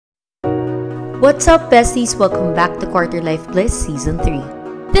What's up, besties? Welcome back to Quarter Life Bliss Season 3.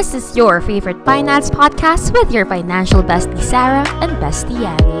 This is your favorite finance podcast with your financial bestie Sarah and bestie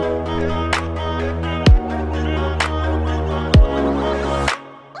Yani.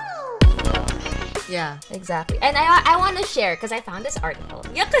 Yeah. Exactly. And I want to share because I found this article.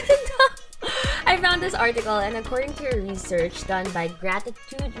 I found this article, and according to a research done by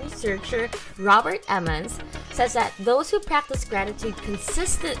gratitude researcher Robert Emmons, says that those who practice gratitude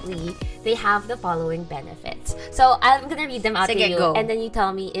consistently, they have the following benefits. So I'm gonna read them out to you, go. and then you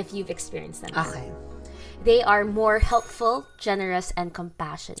tell me if you've experienced them. Okay. They are more helpful, generous, and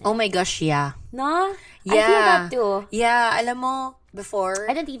compassionate. Oh my gosh, yeah. No? Yeah. I feel that too. Yeah, alam mo, before,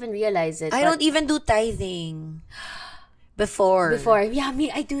 I didn't even realize it. I don't even do tithing. Before. Yeah,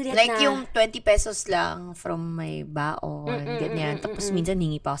 I do that Like na. yung 20 pesos lang from my baon, ganyan. Tapos minsan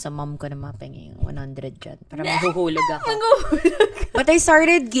hingi pa ako sa mom ko na mapengi yung 100 dyan. Para mahuhulog ako. But I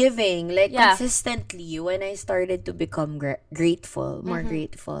started giving, like, consistently when I started to become grateful, more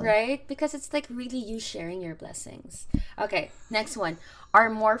grateful. Right? Because it's like really you sharing your blessings. Okay, next one. Are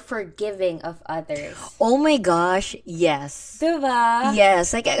more forgiving of others. Oh my gosh, yes. Diba?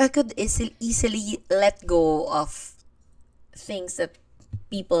 Yes, like I could easily let go of things that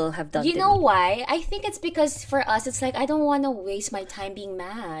people have done You to know me. why? I think it's because for us, it's like, I don't want to waste my time being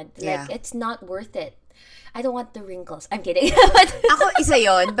mad. Like, it's not worth it. I don't want the wrinkles. I'm kidding. Ako, isa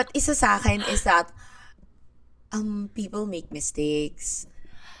yon, but isa sa akin is that people make mistakes.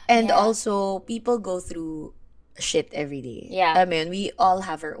 And also, people go through shit every day. Yeah. I mean, we all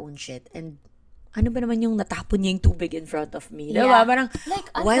have our own shit. And ano ba naman yung natapon niya yung tubig in front of me? Yeah. Diba? Parang, like,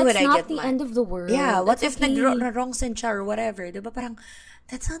 why would I get That's not the mad? end of the world. Yeah, what That's if nag-wrong send siya or whatever? Diba? Parang,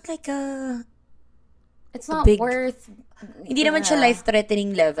 that's not like a... It's not worth... Hindi naman siya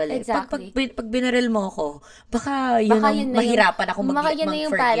life-threatening level eh. Exactly. Pag binaril mo ako, baka yun mahirapan ako baka yun na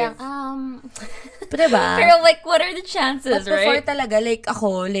yung mag-forgive. parang, Diba? Pero like, what are the chances, But before right? talaga, like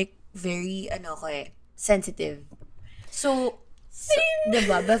ako, like, very, sensitive. So,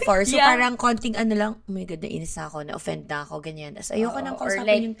 diba, before, so parang konting lang, oh my God, nainis na ako, na-offend na ako, ganyan. As ayoko nang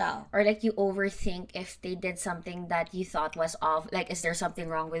kausapin yung tao. Or like you overthink if they did something that you thought was off. Like, is there something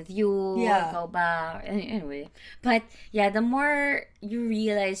wrong with you? Yeah. Ikaw ba? Anyway. But, yeah, the more you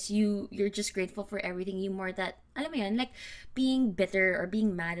realize you're just grateful for everything, you more that, alam mo yun, like, being bitter or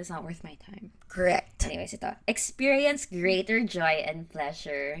being mad is not worth my time. Correct. Anyways, ito. Experience greater joy and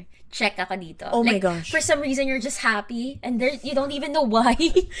pleasure. Check ako dito. Oh my like, gosh. For some reason, you're just happy and you don't even know why.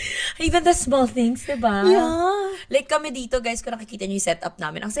 Even the small things, diba? Yeah. Like kami dito, guys, kung nakikita niyo yung setup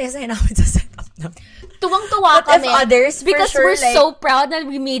namin, ang saya-saya namin sa setup namin. Tuwang-tuwa But kami. if others, for because sure, we're like, so proud that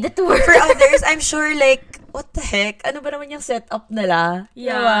we made it to work. for others, I'm sure, like, what the heck? Ano ba naman yung setup nila?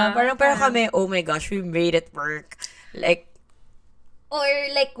 Yeah. Diba? Parang kami, oh my gosh, we made it work. Like, Or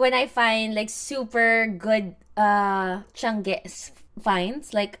like when I find like super good tiangge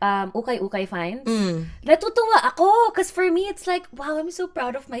finds, like ukay-ukay finds, natutuwa ako. Because for me, it's like, wow, I'm so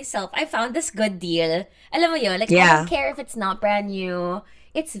proud of myself. I found this good deal. Alam mo yun? Like, I don't care if it's not brand new.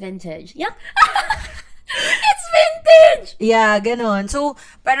 It's vintage. Yeah. It's vintage! yeah, ganon. So,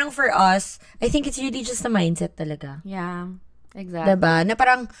 parang for us, I think it's really just a mindset talaga. Yeah, exactly. Diba? Na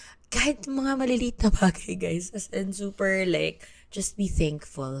parang, kahit mga maliliit na bagay, guys, as in super, like, just be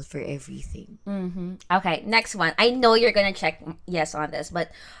thankful for everything. Okay, next one. I know you're gonna check yes on this, but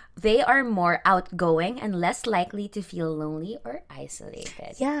they are more outgoing and less likely to feel lonely or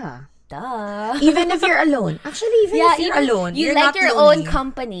isolated. Yeah. Duh. Even if you're alone. Actually, even if you're alone, you you're like not your lonely. own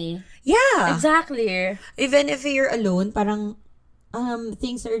company. Yeah. Exactly. Even if you're alone, parang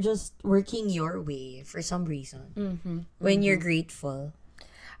things are just working your way for some reason. When you're grateful.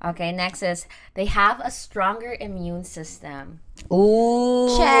 Okay, next is they have a stronger immune system.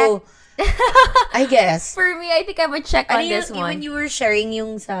 Oh. Check. I guess. For me, I think I would check on this one. When you were sharing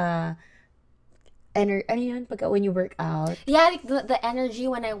yung sa ano yun? Pagka when you work out. Yeah, like the energy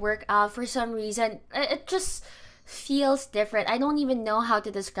when I work out, for some reason, it just feels different. I don't even know how to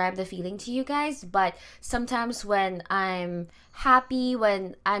describe the feeling to you guys, but sometimes when I'm happy,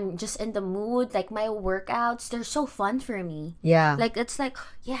 when I'm just in the mood, like my workouts, they're so fun for me. Yeah. Like, it's like,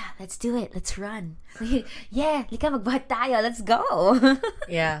 yeah, let's do it. Let's run. Yeah, lika magbuhat tayo. Let's go.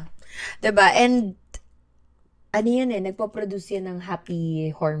 Yeah. Diba? And ano yan nagpo-produce yan ng happy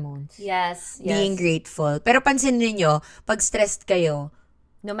hormones. Yes. Being grateful. Pero pansinin niyo, pag stressed kayo,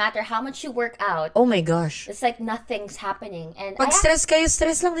 No matter how much you work out, oh my gosh, it's like nothing's happening. And pag stress kayo,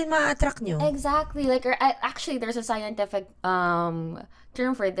 stress lang din ma-attract nyo. Exactly. Like, actually, there's a scientific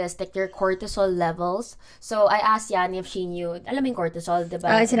term for this, like your cortisol levels. So, I asked Yani if she knew. Alam mo yung cortisol, diba?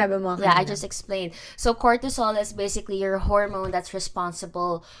 Sinabi mo Yeah, I just explained. So, cortisol is basically your hormone that's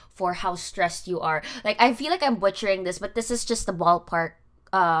responsible for how stressed you are. Like, I feel like I'm butchering this, but this is just the ballpark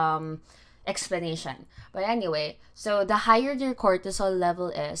explanation. But anyway, so the higher your cortisol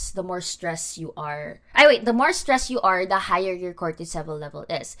level is, the more stressed you are. The more stressed you are, the higher your cortisol level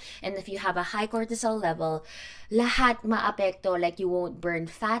is. And if you have a high cortisol level, lahat maapekto. Like, you won't burn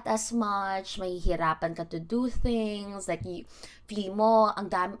fat as much, mahihirapan ka to do things, like, feel mo ang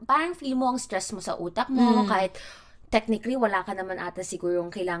stress mo sa utak mo, kahit technically wala ka naman ata siguro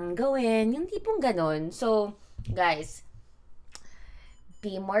yung kailangan gawin, yung tipong ganon. So, guys,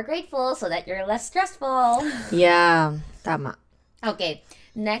 be more grateful so that you're less stressful. Yeah, tama. Okay,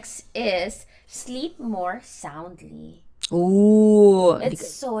 next is sleep more soundly. Ooh. It's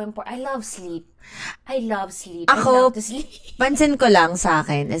so important. I love sleep. I love to sleep. Pansin ko lang sa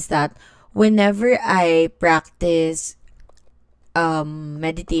akin is that whenever I practice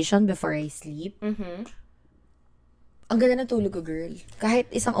meditation before I sleep, ang ganda ng tulog ko, girl.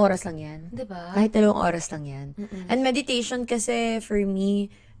 Kahit 1 oras lang yan. Diba? Kahit 2 oras lang yan. And meditation kasi, for me,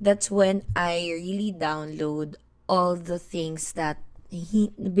 that's when I really download all the things that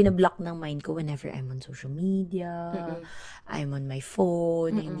binablock ng mind ko whenever I'm on social media, I'm on my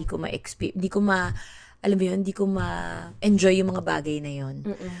phone, hindi ko ma-enjoy yung mga bagay na yun.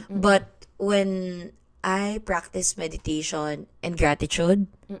 But when I practice meditation and gratitude,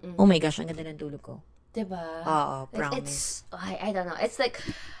 oh my gosh, ang ganda ng tulog ko. Diba? Oo, promise. I don't know. It's like,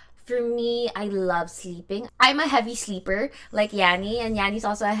 for me, I love sleeping. I'm a heavy sleeper, like Yani, and Yani's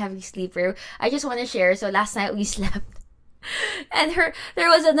also a heavy sleeper. I just want to share. So last night we slept, and there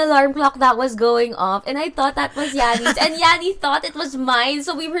was an alarm clock that was going off, and I thought that was Yani's, and Yani thought it was mine.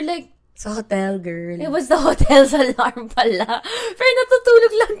 So we were like, sa hotel, girl. It was the hotel's alarm pala. Pero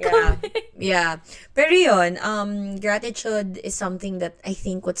natutulog lang kami. Yeah. Pero yun, gratitude is something that I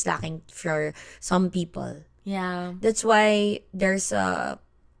think what's lacking for some people. Yeah. That's why there's a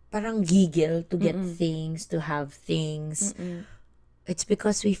parang giggle to get things, to have things. It's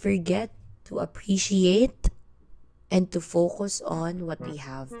because we forget to appreciate and to focus on what we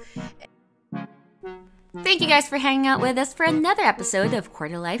have. Thank you guys for hanging out with us for another episode of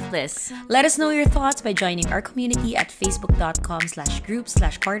Quarter Life Bliss. Let us know your thoughts by joining our community at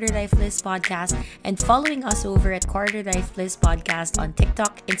facebook.com/group/quarterlifeless podcast and following us over at Quarter Life Bliss podcast on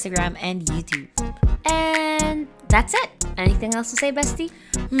TikTok, Instagram, and YouTube. And that's it. Anything else to say, bestie?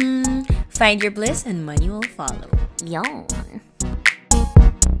 Find your bliss and money will follow. Yawn.